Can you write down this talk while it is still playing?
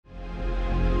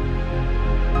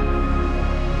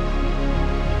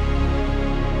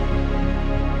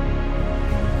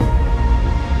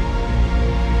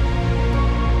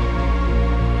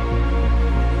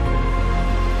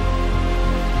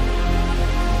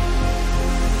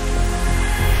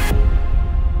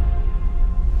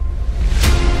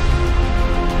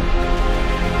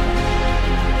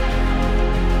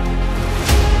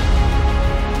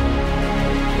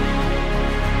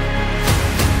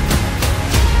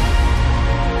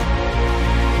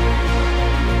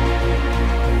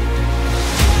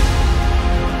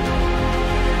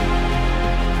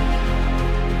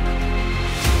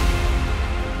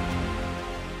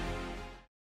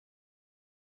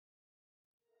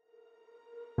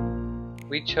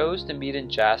We chose to meet in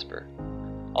Jasper.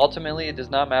 Ultimately, it does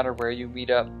not matter where you meet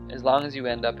up as long as you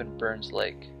end up in Burns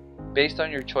Lake. Based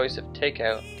on your choice of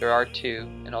takeout, there are two,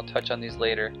 and I'll touch on these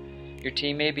later. Your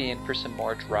team may be in for some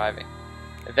more driving.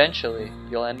 Eventually,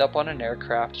 you'll end up on an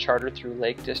aircraft chartered through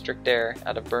Lake District Air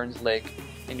out of Burns Lake,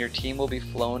 and your team will be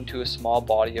flown to a small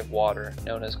body of water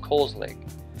known as Coles Lake.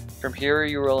 From here,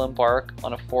 you will embark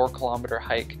on a 4-kilometer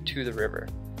hike to the river.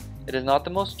 It is not the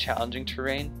most challenging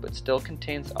terrain, but still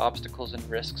contains obstacles and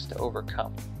risks to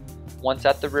overcome. Once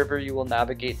at the river, you will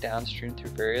navigate downstream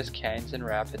through various canyons and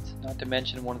rapids, not to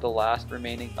mention one of the last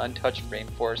remaining untouched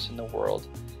rainforests in the world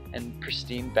and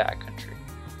pristine backcountry.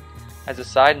 As a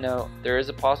side note, there is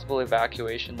a possible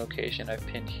evacuation location I've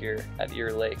pinned here at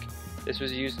Ear Lake. This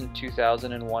was used in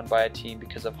 2001 by a team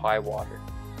because of high water.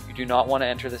 You do not want to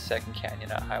enter the second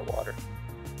canyon at high water.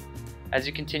 As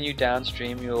you continue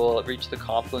downstream, you will reach the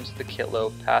confluence of the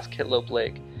Kitlope, past Kitlope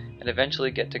Lake, and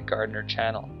eventually get to Gardner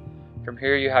Channel. From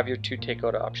here you have your two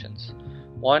takeout options.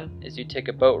 One is you take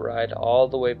a boat ride all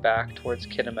the way back towards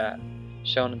Kitimat,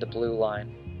 shown in the blue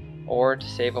line. Or to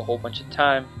save a whole bunch of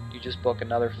time, you just book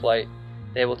another flight.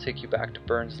 They will take you back to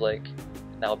Burns Lake,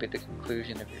 and that will be the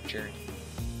conclusion of your journey.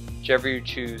 Whichever you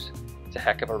choose, it's a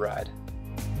heck of a ride.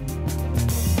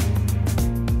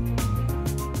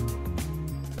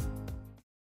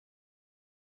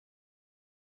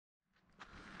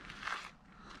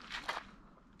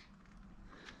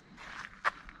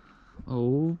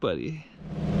 Oh, buddy.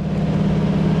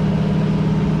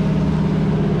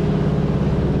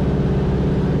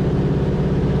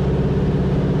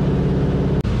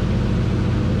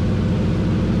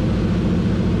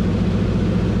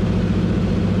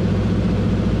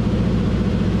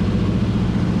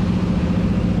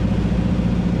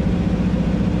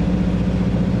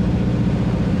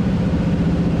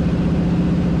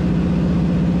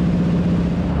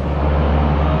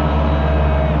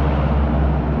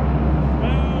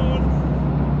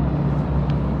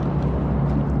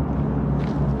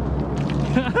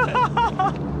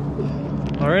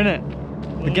 We're in it.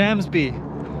 The Gamsby.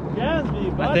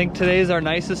 Gamsby, bud. I think today's our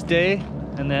nicest day,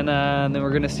 and then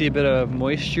we're gonna see a bit of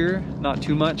moisture, not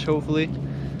too much, hopefully.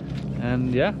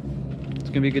 And yeah, it's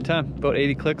gonna be a good time. About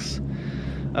 80 clicks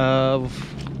of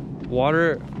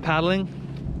water paddling,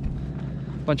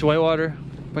 bunch of whitewater,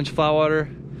 bunch of flat water,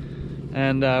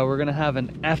 and we're gonna have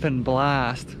an effing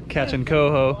blast catching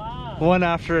coho, one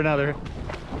after another.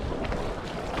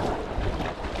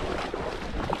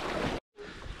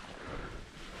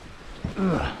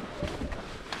 Ugh.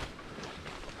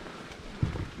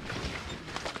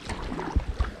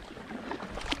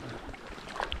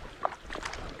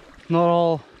 Not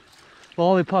all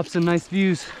lollipops and nice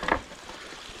views.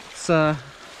 It's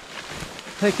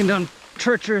hiking down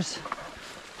treacherous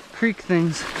creek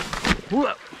things.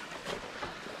 Whoa.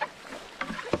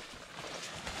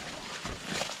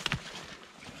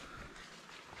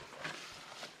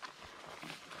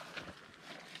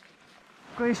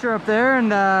 Glacier up there,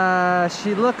 and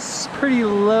she looks pretty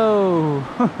low.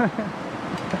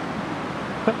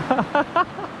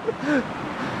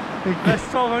 That's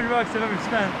 $1,200 I've ever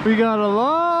spent. We got a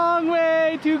long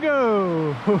way to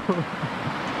go.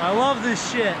 I love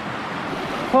this shit.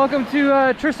 Welcome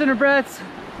to Tristan and Brett's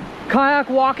kayak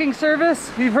walking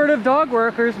service. You've heard of dog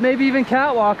workers, maybe even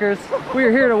cat walkers. We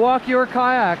are here to walk your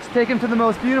kayaks, take them to the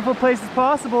most beautiful places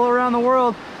possible around the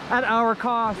world at our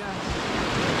cost. Yeah.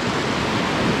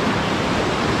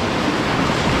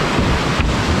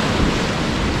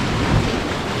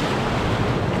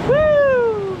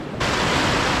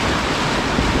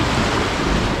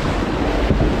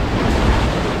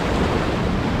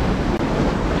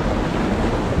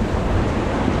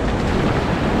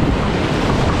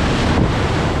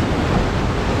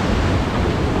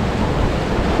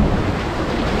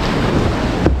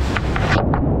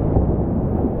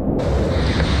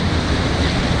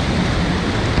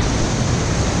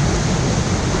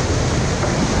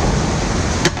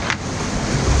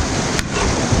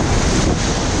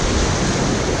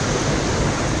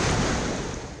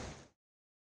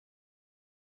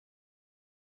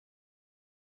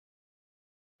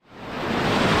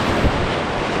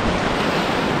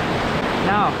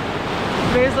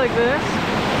 Days like this,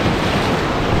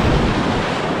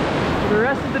 the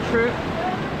rest of the trip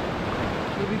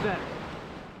will be better.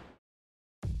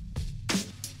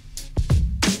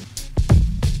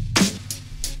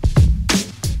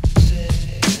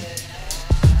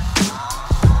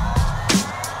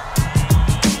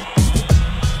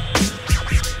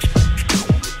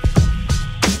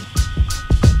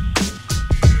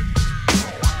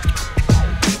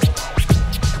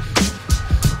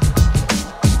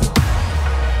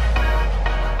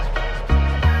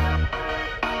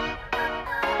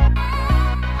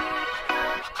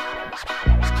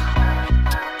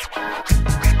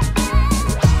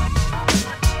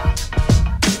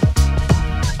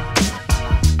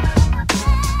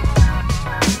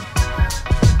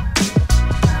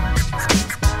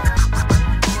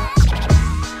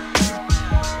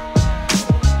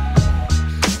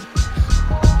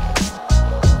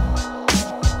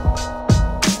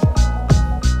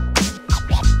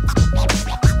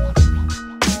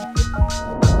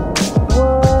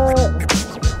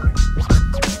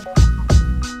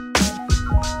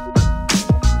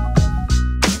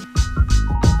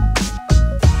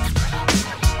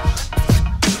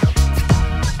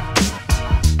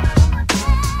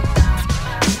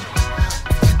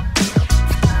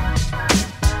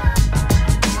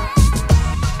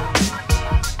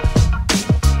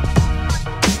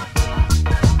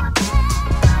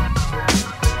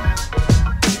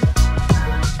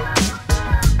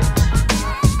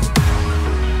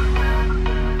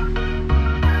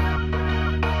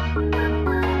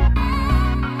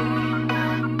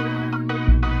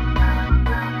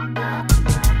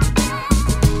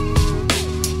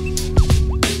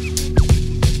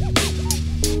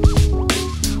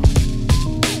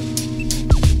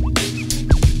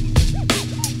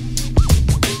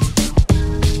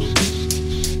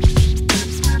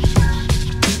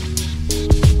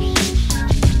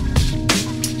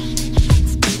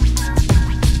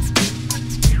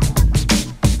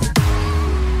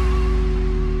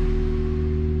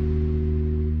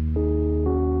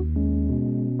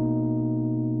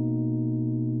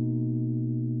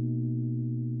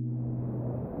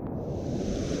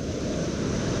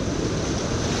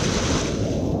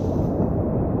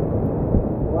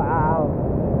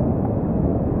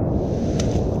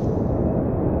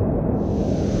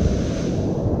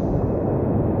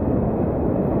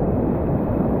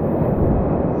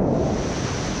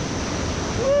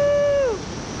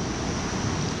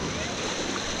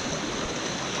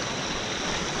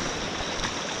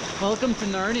 Welcome to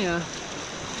Narnia.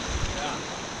 Yeah.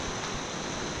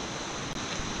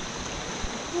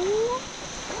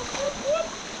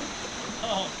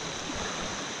 Oh.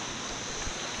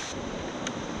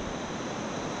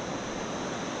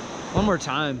 One more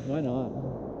time, why not?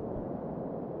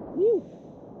 Woo.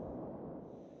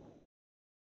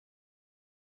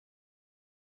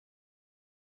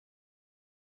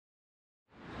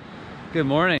 Good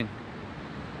morning.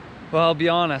 Well, I'll be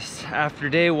honest, after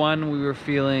day one we were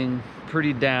feeling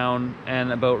pretty down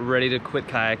and about ready to quit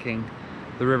kayaking.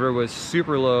 The river was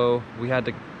super low. We had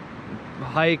to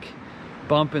hike,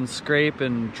 bump and scrape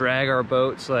and drag our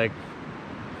boats like,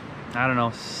 I don't know,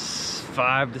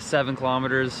 5 to 7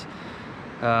 kilometers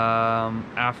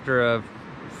after a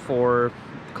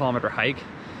 4-kilometer hike.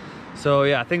 So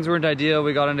yeah, things weren't ideal.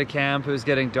 We got into camp, it was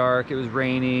getting dark, it was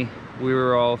rainy. We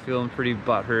were all feeling pretty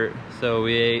butthurt. So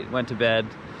we ate, went to bed,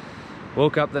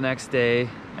 woke up the next day,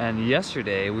 and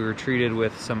yesterday we were treated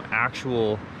with some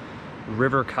actual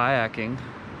river kayaking.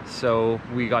 So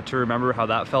we got to remember how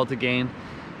that felt again,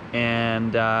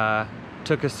 and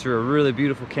took us through a really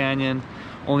beautiful canyon,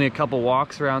 only a couple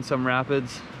walks around some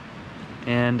rapids,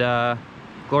 and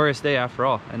glorious day after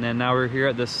all. And then now we're here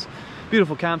at this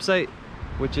beautiful campsite,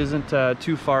 which isn't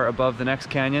too far above the next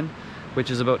canyon, which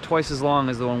is about twice as long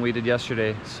as the one we did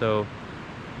yesterday. So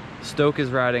stoke is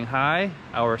riding high,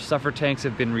 our suffer tanks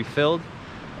have been refilled,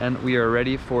 and we are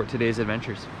ready for today's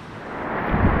adventures. This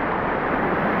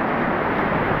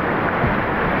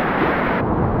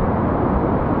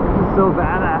is so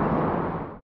badass.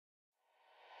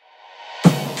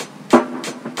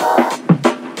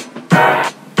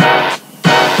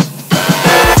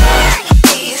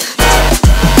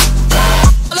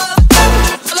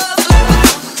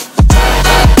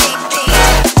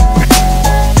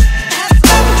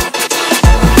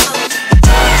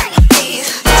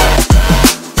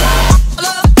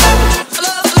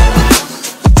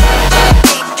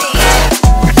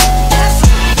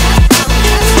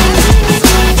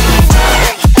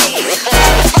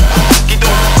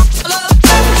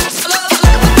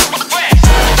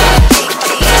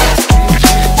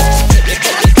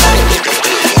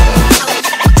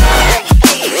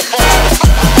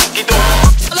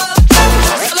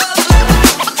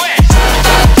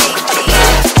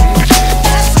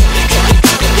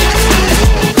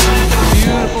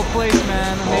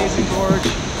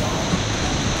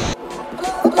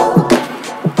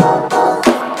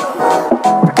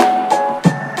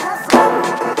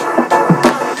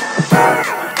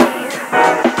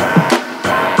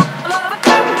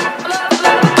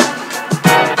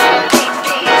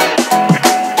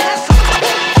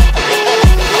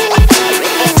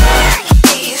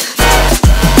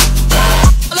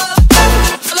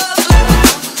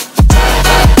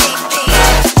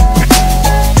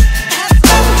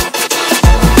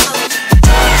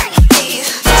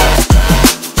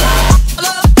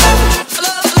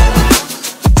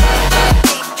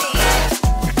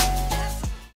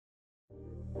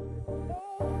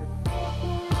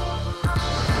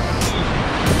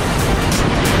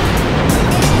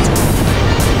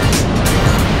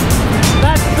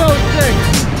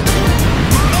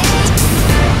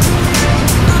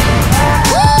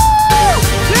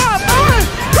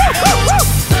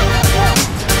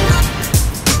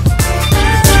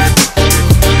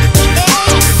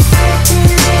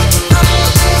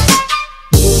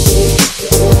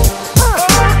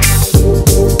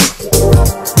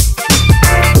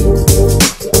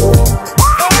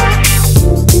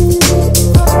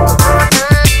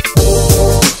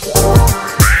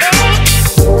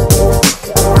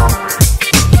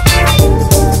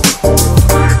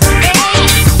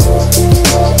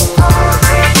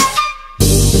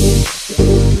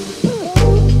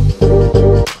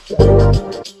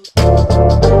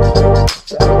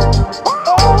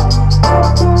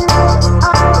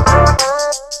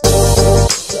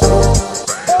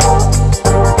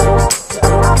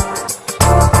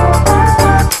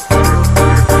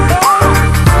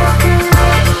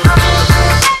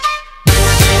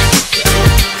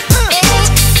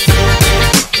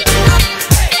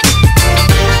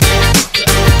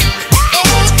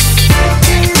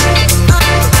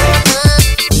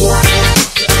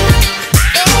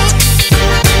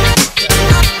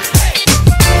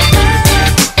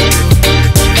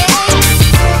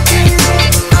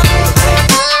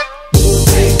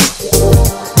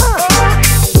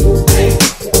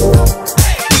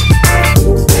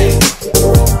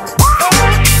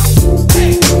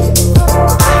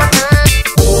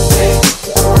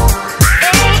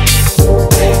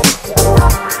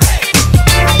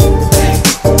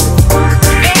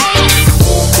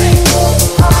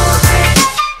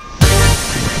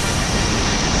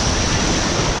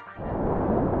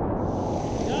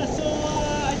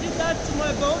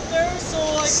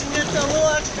 Just get a little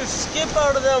extra skip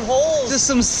out of them holes. Just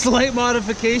some slight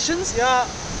modifications? Yeah.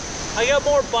 I got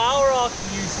more bow rock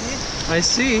than you see. I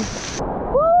see.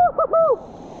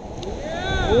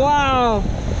 Yeah. Wow.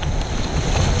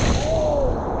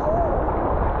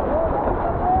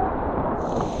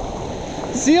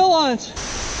 Seal launch.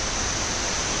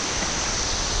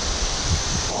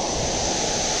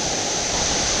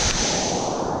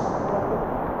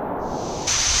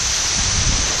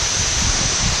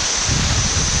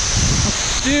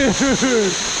 Dude.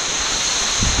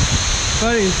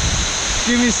 Buddy,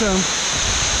 give me some.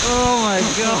 Oh my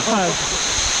god.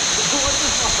 What the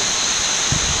fuck?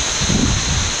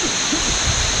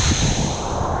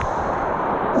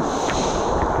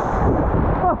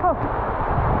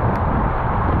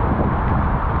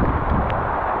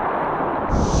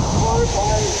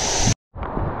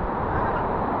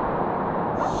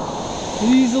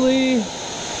 Easily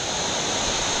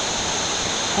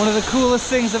one of the coolest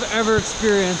things I've ever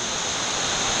experienced.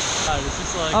 It's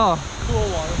just like cool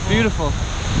waterfall. Beautiful.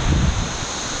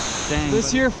 Dang,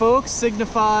 This here, folks,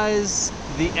 signifies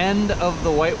the end of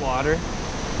the Whitewater.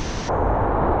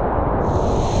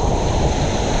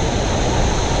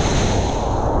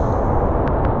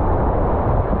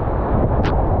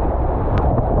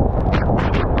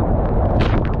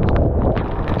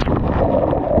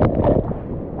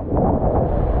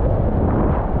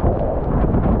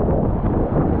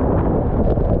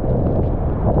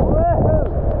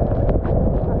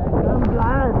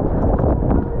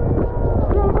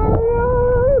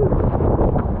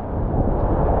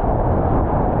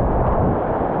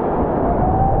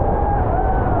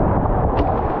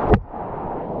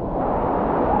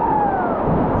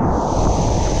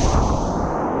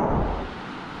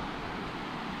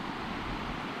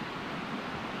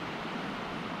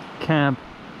 Camp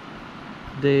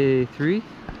day 3.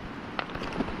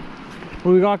 What do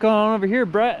we got going on over here,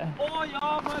 Brett? Oh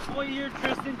yeah, my boy here,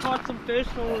 Tristan, caught some fish,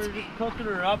 so we're just cooking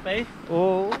her up, eh?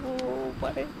 Oh,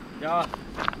 buddy. Yeah.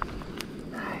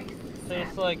 Nice.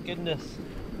 Tastes like goodness.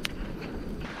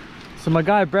 So my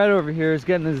guy Brett over here is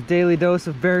getting his daily dose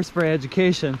of bear spray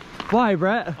education. Why,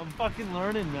 Brett? I'm fucking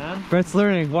learning, man. Brett's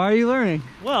learning. Why are you learning?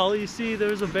 Well, you see,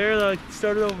 there's a bear that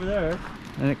started over there.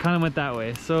 And it kind of went that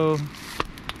way. So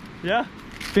Yeah.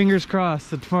 fingers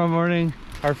crossed that tomorrow morning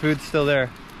our food's still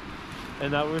there.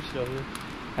 And that we're still here.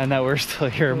 And that we're still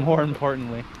here, more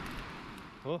importantly.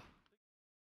 Oh.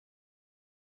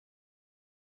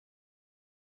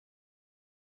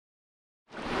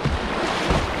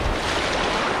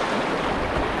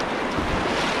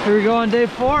 Here we go on day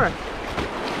 4.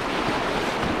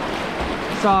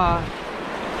 Saw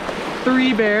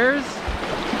 3 bears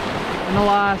in the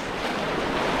last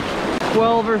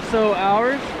 12 or so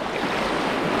hours.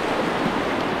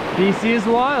 BC is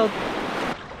wild.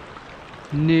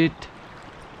 Neat.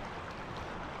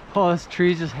 Oh, this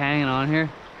tree's just hanging on here.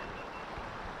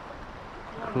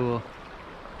 Cool.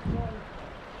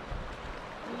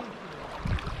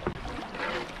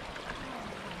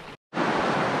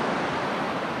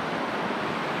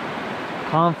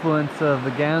 Confluence of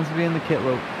the Gamsby and the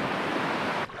Kitlope.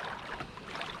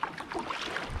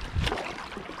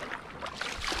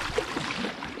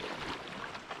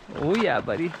 Oh yeah,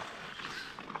 buddy.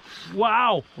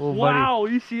 Wow. Oh, wow,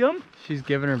 you see him? She's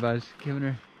giving her, bud. She's giving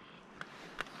her.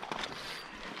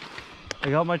 I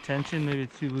got my tension, maybe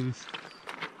it's too loose.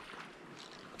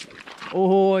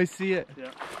 Oh, I see it.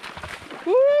 Yeah.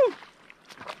 Woo!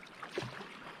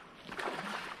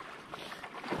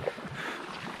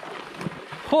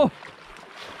 Oh!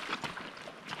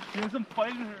 There's some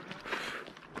fighting her.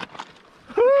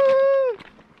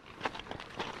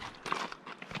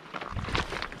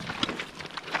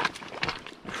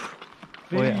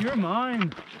 Baby, yeah. you're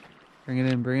mine. Bring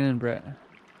it in, Brett.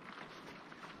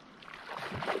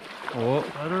 Oh.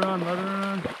 Let her run, let her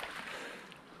run.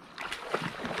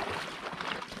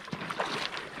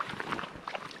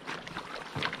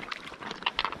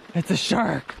 It's a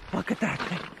shark! Look at that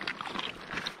thing!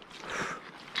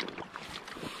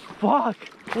 Fuck!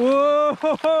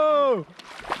 Whoa!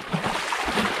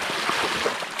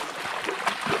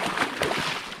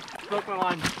 Broke my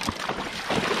line.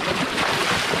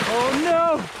 Oh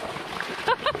no!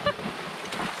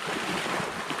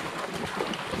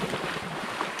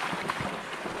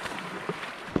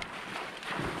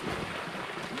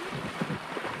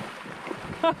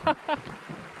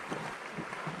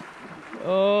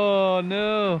 Oh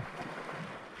no!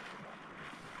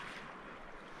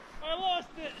 I lost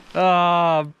it!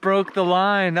 Ah, broke the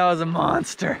line. That was a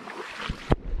monster.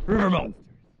 River monster.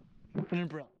 An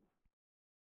umbrella.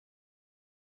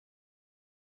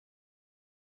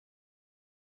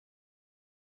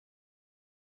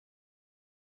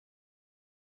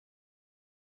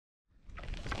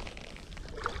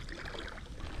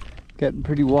 Getting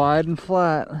pretty wide and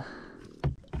flat.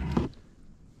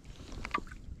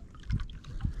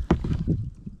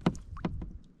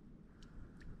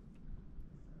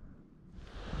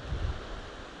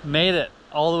 Made it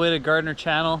all the way to Gardner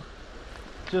Channel.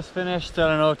 Just finished, I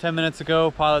don't know, 10 minutes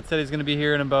ago. Pilot said he's gonna be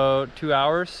here in about 2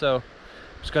 hours, so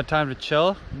just got time to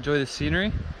chill, enjoy the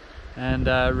scenery, and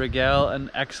regale an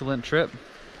excellent trip.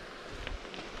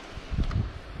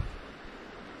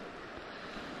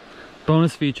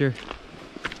 Bonus feature.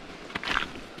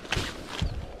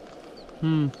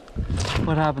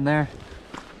 What happened there?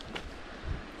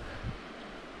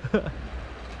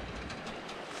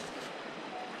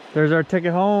 There's our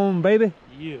ticket home, baby.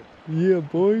 Yeah. Yeah,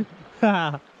 boy.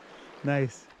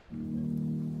 Nice.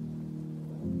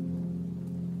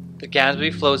 The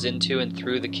Gamsby flows into and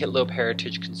through the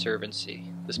Kitlope Conservancy.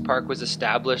 This park was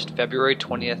established February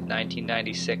 20th,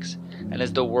 1996, and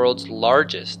is the world's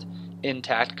largest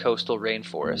intact coastal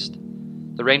rainforest.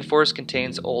 The rainforest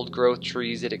contains old-growth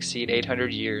trees that exceed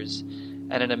 800 years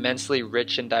and an immensely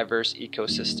rich and diverse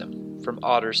ecosystem, from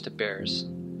otters to bears.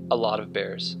 A lot of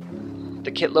bears.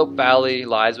 The Kitlope Valley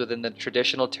lies within the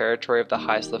traditional territory of the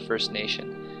Haisla First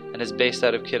Nation and is based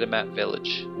out of Kitimat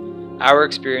village. Our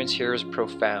experience here is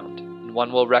profound, and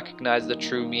one will recognize the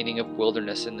true meaning of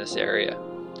wilderness in this area.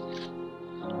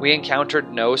 We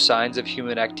encountered no signs of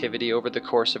human activity over the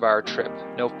course of our trip,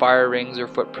 no fire rings or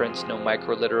footprints, no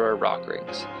microlitter or rock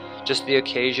rings, just the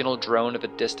occasional drone of a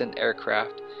distant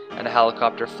aircraft and a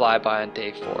helicopter flyby on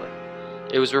day 4.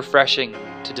 It was refreshing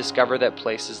to discover that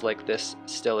places like this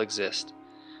still exist.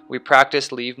 We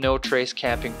practice leave no trace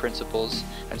camping principles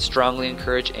and strongly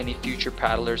encourage any future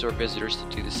paddlers or visitors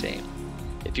to do the same.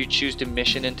 If you choose to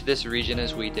mission into this region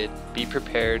as we did, be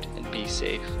prepared and be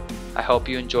safe. I hope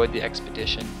you enjoyed the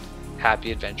expedition.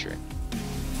 Happy adventuring.